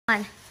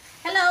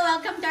Hello,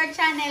 welcome to our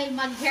channel.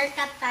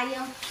 Mag-haircut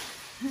tayo.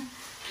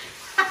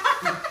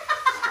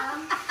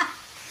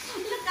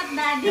 Look at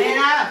daddy.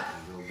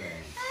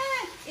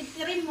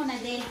 Itirin mo na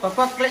din.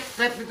 Clip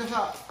dito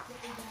sa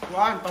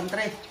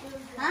pantry.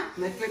 Ha?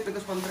 May clip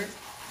dito sa pantry.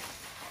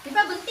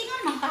 Diba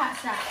guntingan mang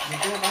kahasa?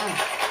 Guntingan.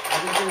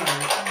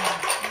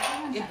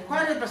 Kung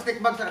ano yung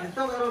plastic bag sa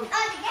dito?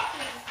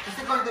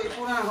 Plastic bag ito,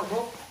 ipuna ng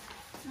hukbo.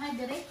 Ay,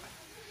 dire.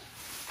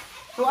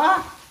 Ito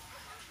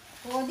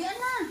O, di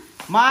na.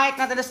 Mike,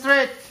 not in the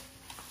street.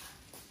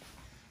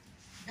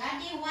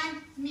 Daddy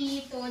wants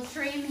me to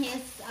trim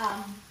his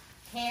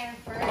hair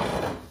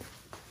first.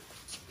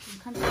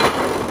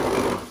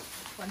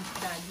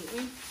 Daddy,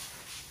 eh.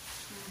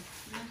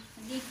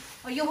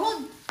 Oh, you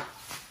hold.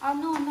 Oh,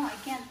 no, I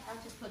can't. I'll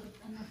just put it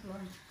on the floor.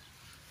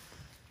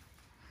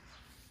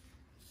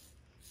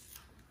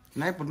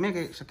 Naipod may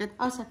kay sakit.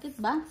 Oh,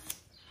 sakit ba?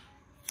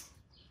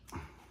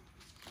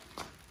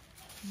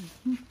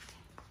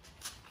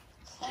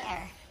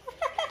 Hair.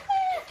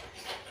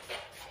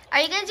 Are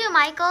you gonna do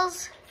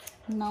Michael's?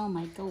 No,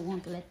 Michael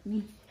won't let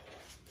me.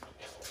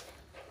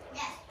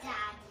 Yes,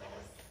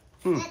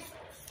 Daddy.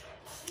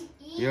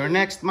 You're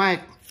next,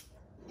 Mike.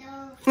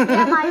 No.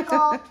 Yeah,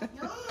 Michael.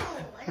 No,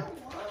 I don't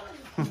want.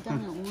 I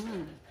don't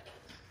want.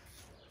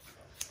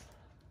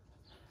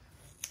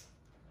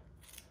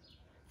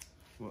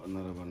 Wala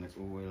na rin ba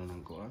nag-uwel ng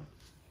kuan?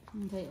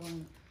 Okay,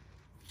 on.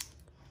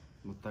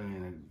 Mutang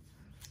yung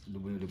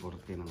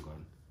nag-WD-40 ng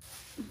kuan.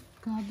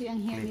 Grabe ang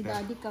hair ni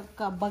Daddy,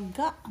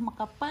 kakabaga,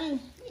 makapal.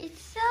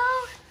 It's so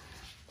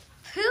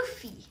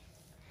poofy.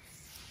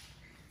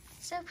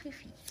 So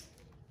poofy.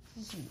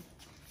 Hee.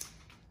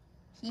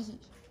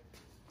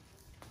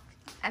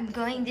 I'm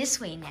going this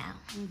way now.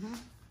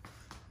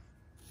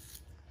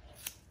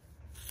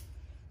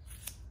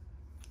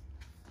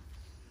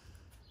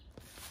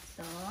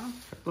 So,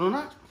 Ito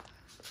na.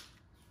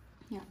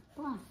 ya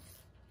pa.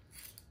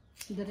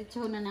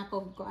 Diretso na na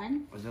ko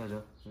kuan. Aja.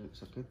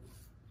 Sakit.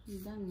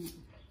 Dami.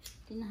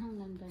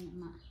 Kinahanglan gani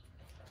ma.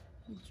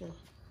 Medyo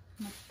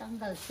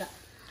matanggal sa.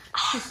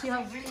 Kasi you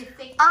have really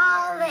thick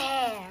All hair.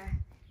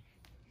 there.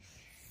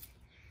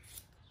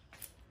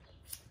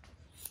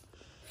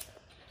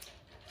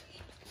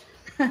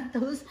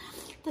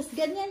 Tapos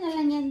ganyan na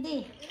lang yan,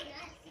 di.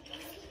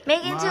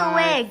 Make it into a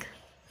wig.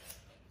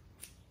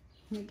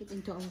 Make it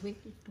into a wig.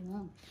 Ito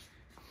nga.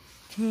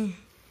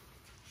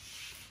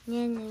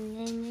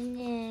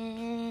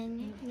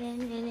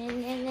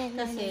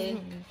 Kasi,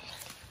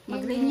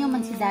 mag-renew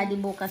man si Daddy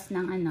bukas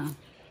ng ano,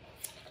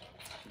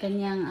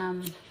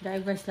 kanyang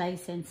driver's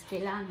license.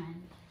 Kailangan.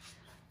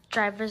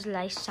 Driver's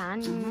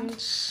license.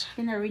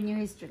 Gonna renew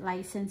his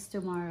license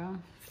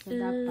tomorrow. So,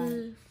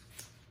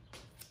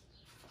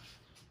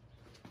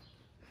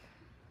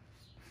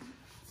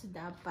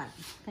 dapat.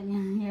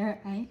 Kanyang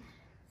hair ay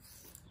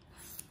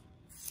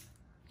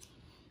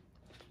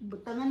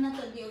butangan na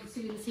to di og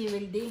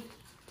siwil-siwil di.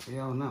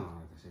 Ayaw na.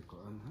 Kasi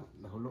kuan ha.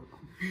 Nahulo.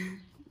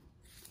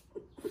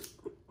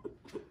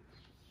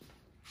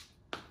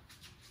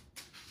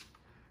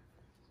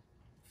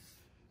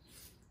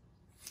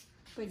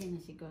 Pwede na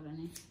siguro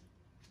na eh.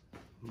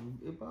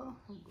 Iba.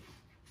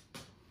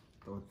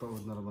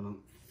 Tawad-tawad na naman ng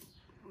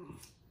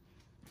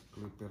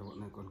glitter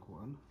na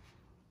kuan-kuan.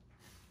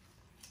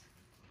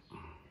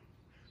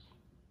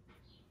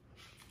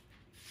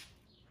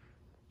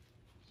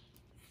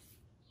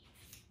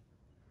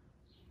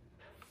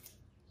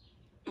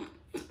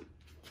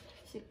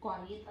 Si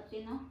quiet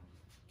ate no.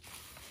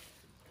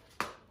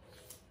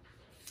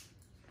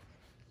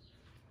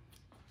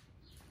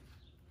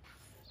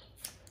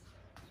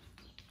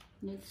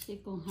 Let's see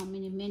kung how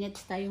many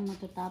minutes tayong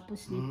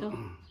matatapos nito.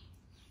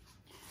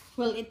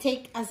 Will it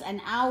take us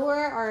an hour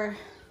or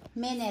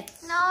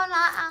minutes? No,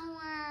 not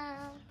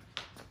hour.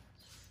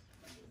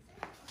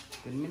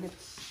 10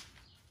 minutes.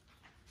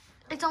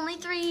 It's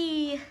only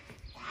 3.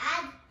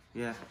 Dad,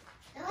 Yeah.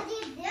 what are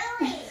you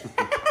doing?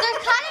 They're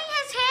cutting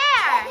his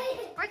hair.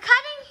 We're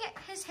cutting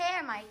his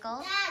hair,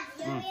 Michael. Dad,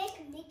 you're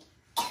making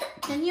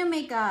Can you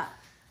make a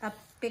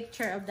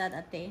picture of that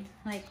ate?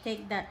 Like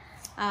take that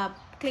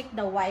click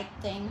the white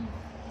thing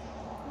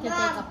to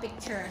take a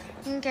picture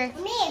Okay.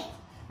 Mommy,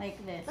 like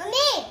this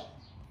mommy,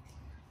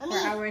 for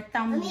our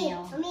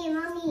thumbnail.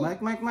 mommy.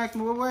 Mike,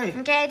 move away.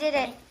 Okay, I did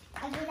it.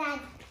 I do that.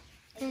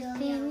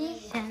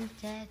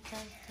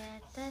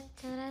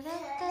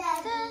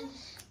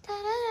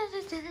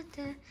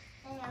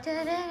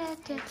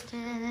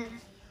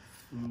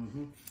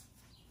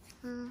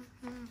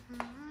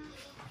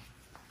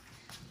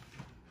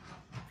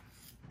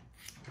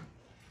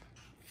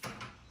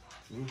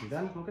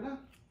 Dan, okay na.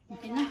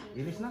 Okay na.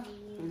 Ilis na.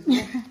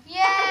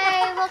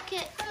 Yay, look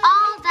at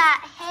all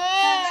that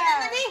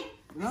hair.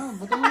 No,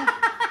 buto mo.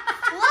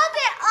 Look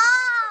at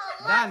all.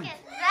 Done. Look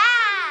at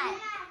that.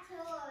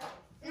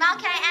 Mom,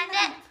 can I end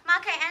it? Mom,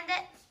 can I end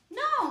it?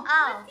 No, Oh.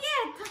 not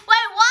yet.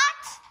 Wait,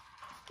 what?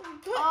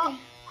 Oh,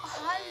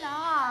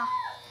 hala.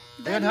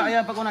 Dagan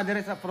haya pa ko na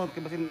dire sa front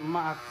kay basin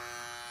maak.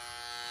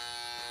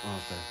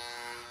 Okay.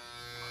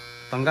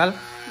 Tanggal?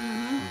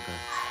 Okay.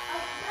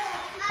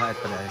 Hait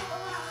pa dai.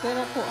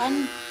 Pero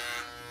kuan.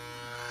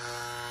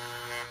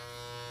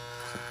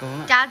 Sakto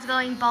na. Dad's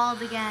going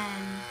bald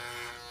again.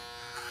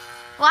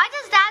 Why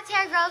does Dad's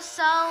hair grow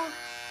so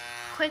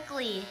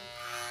quickly?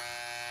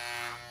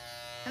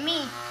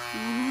 Me.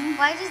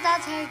 Why does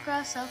Dad's hair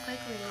grow so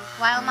quickly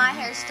while my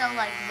hair is still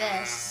like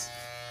this?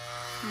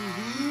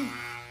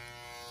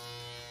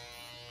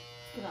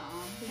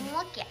 Grabe.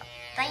 Look at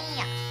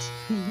that.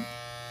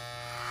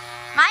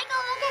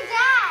 Michael, look at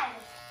Dad.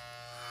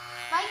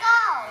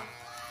 Michael,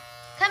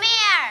 come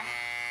here.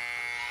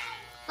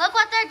 Look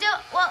what they're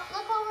doing. Well,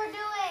 look what we're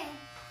doing.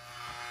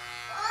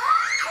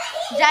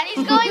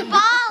 Daddy's going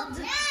bald.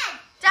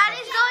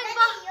 Daddy's going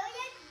bald.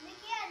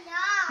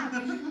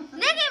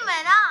 Nicki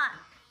Minaj.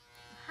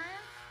 Huh?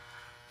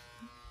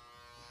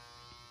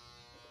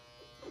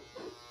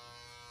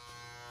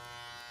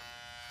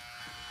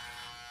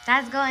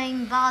 Dad's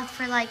going bald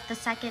for like the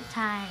second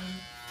time.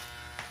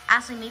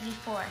 Actually, maybe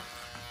fourth.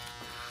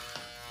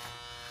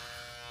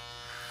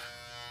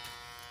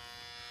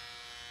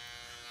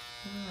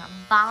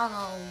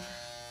 Bald.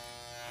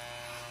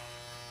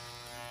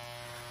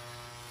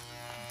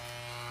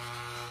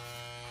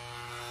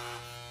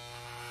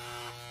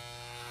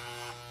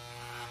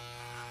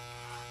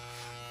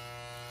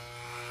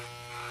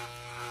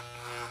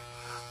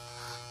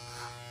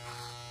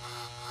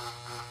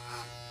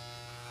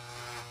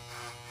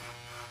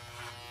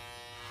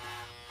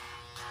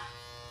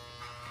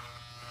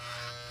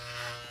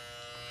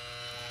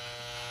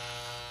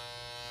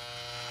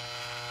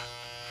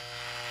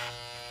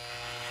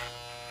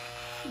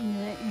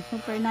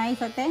 Super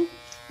nice, ate.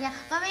 Yeah,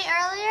 Mommy,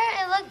 earlier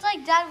it looked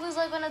like Dad was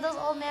like one of those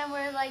old men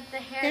where like the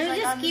hair Can is we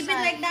like just on keep the it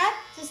side. like that?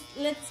 Just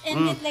let's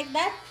end it like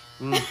that.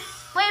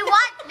 Wait,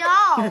 what?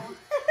 No.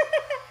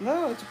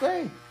 No, it's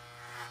okay.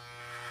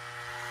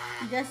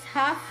 Just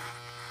half.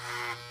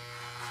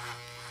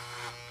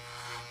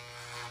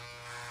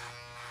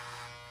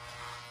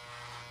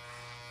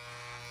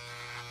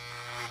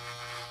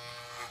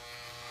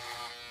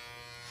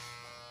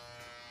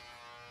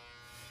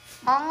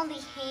 Only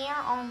hair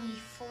on the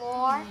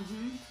floor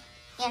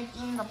and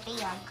in the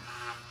bag.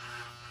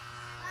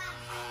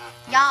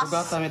 Yes.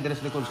 Sugata may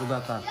dress likod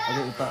sugata.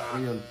 Ali ita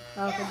iyon.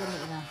 Oh, kadali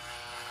na.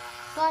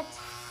 Good.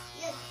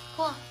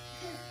 Cool.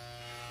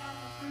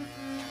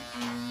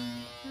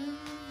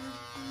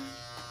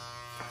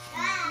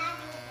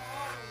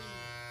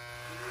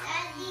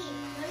 Daddy,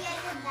 look at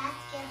the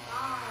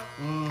basketball.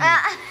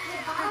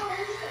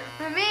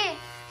 For me,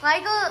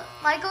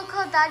 Michael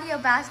called Daddy a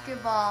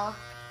basketball.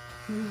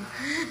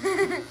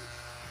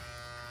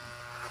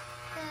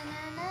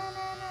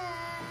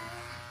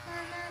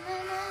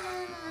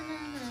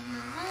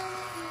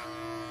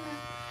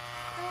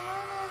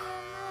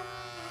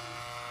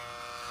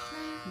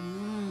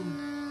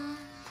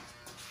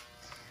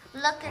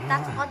 Look,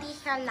 that's all the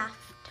hair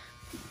left.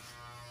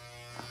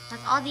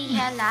 That's all the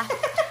hair left.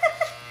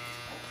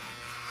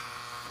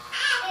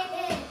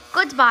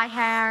 Goodbye,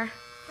 hair.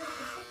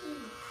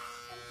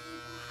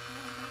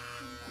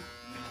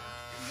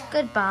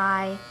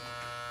 Goodbye.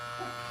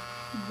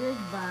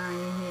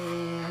 Goodbye,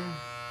 hair.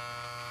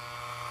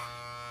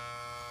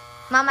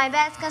 Mom, I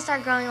bet it's gonna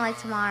start growing like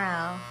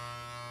tomorrow.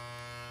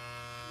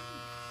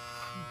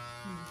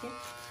 Okay.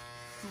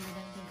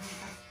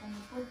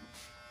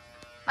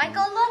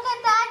 Michael, look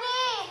at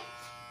Daddy!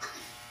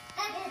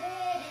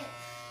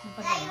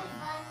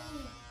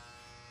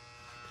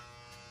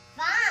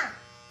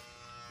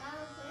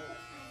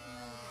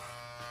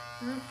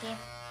 Okay.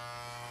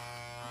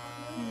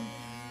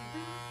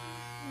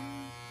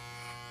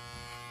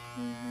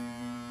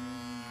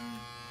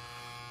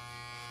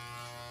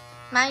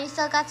 Mom, you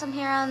still got some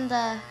hair on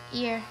the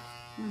ear.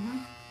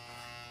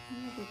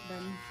 Look at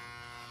them.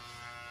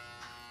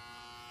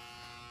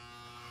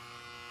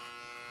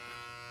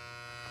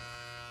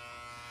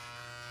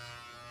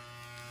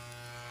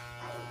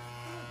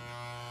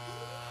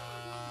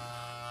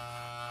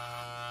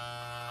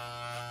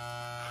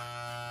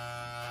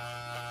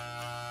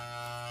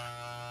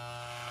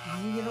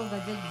 Zero,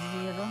 gadget,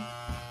 zero.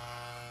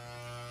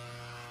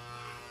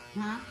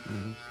 Huh?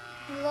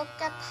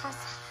 Look at his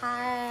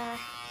hair.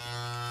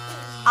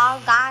 All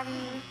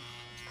gone.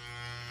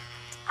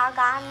 All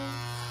gone.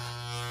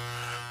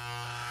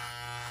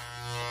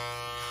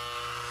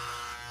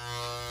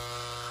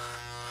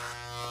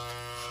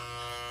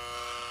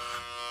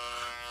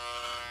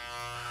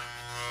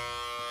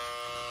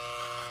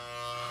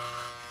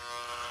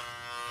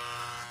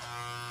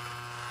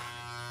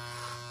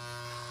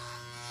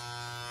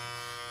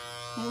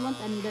 I want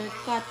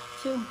undercut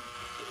too.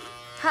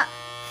 Huh.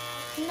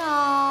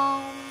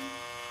 No.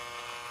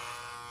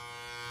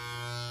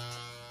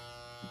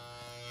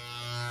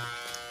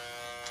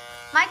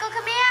 Michael,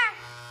 come here.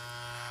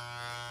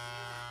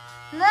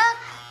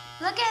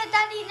 Look at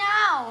Daddy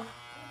now.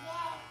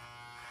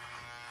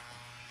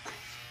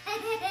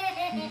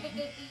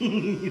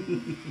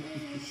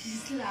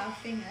 She's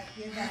laughing at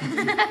you.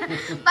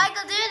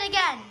 Michael, do it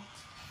again.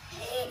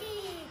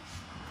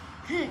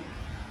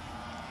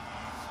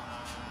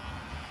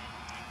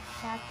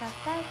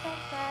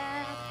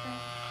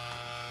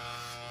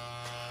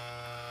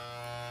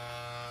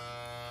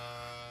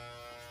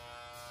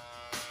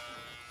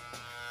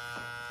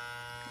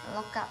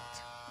 Look at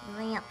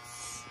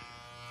lamps.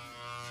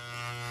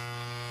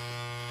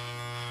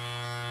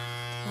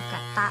 Look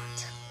at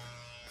that.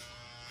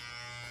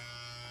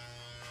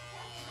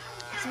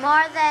 It's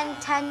more than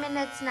 10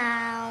 minutes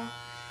now.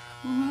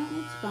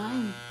 It's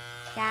fine.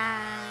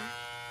 Yeah.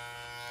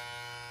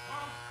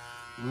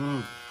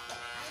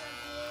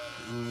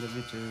 Love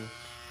you too.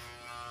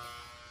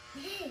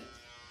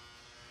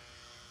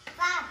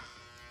 Bob,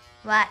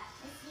 What?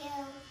 it's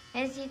you.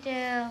 Miss you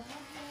too.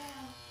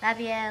 Love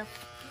you.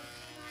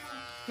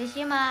 Miss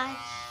you much.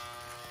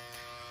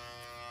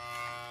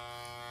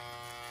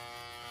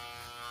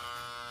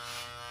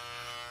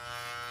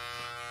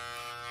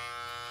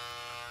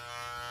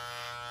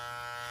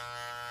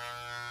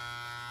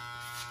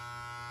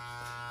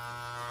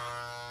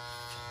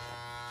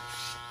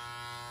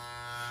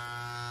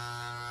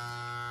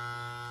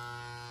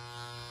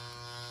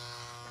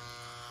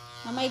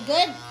 Am I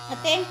good,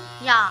 ate?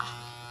 Yeah.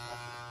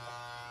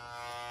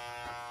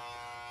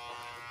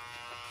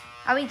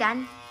 Are we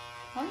done?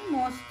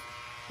 Almost.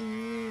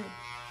 Ooh.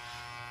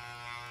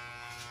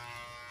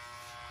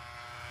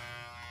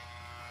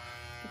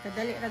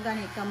 Kadali ra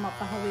gani ka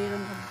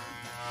mapahawiron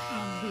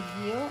ang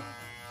video.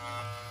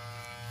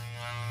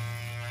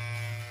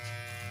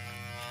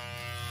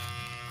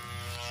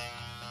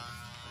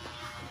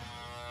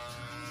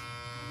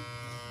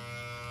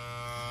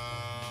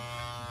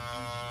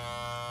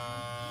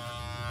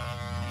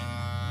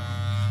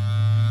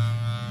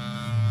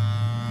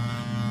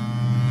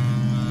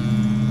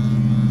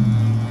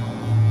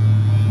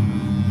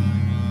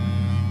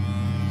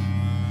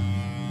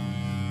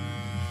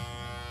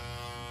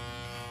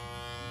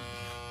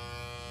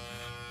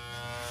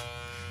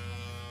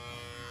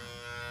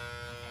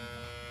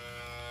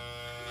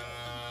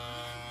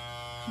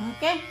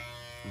 Okay,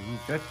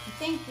 Good. I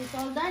think it's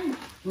all done.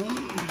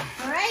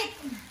 Alright.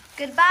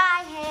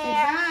 Goodbye,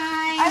 hair.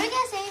 Goodbye. Are we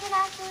gonna save it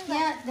after?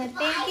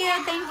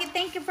 Yeah,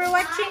 thank you for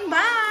watching.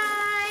 Bye.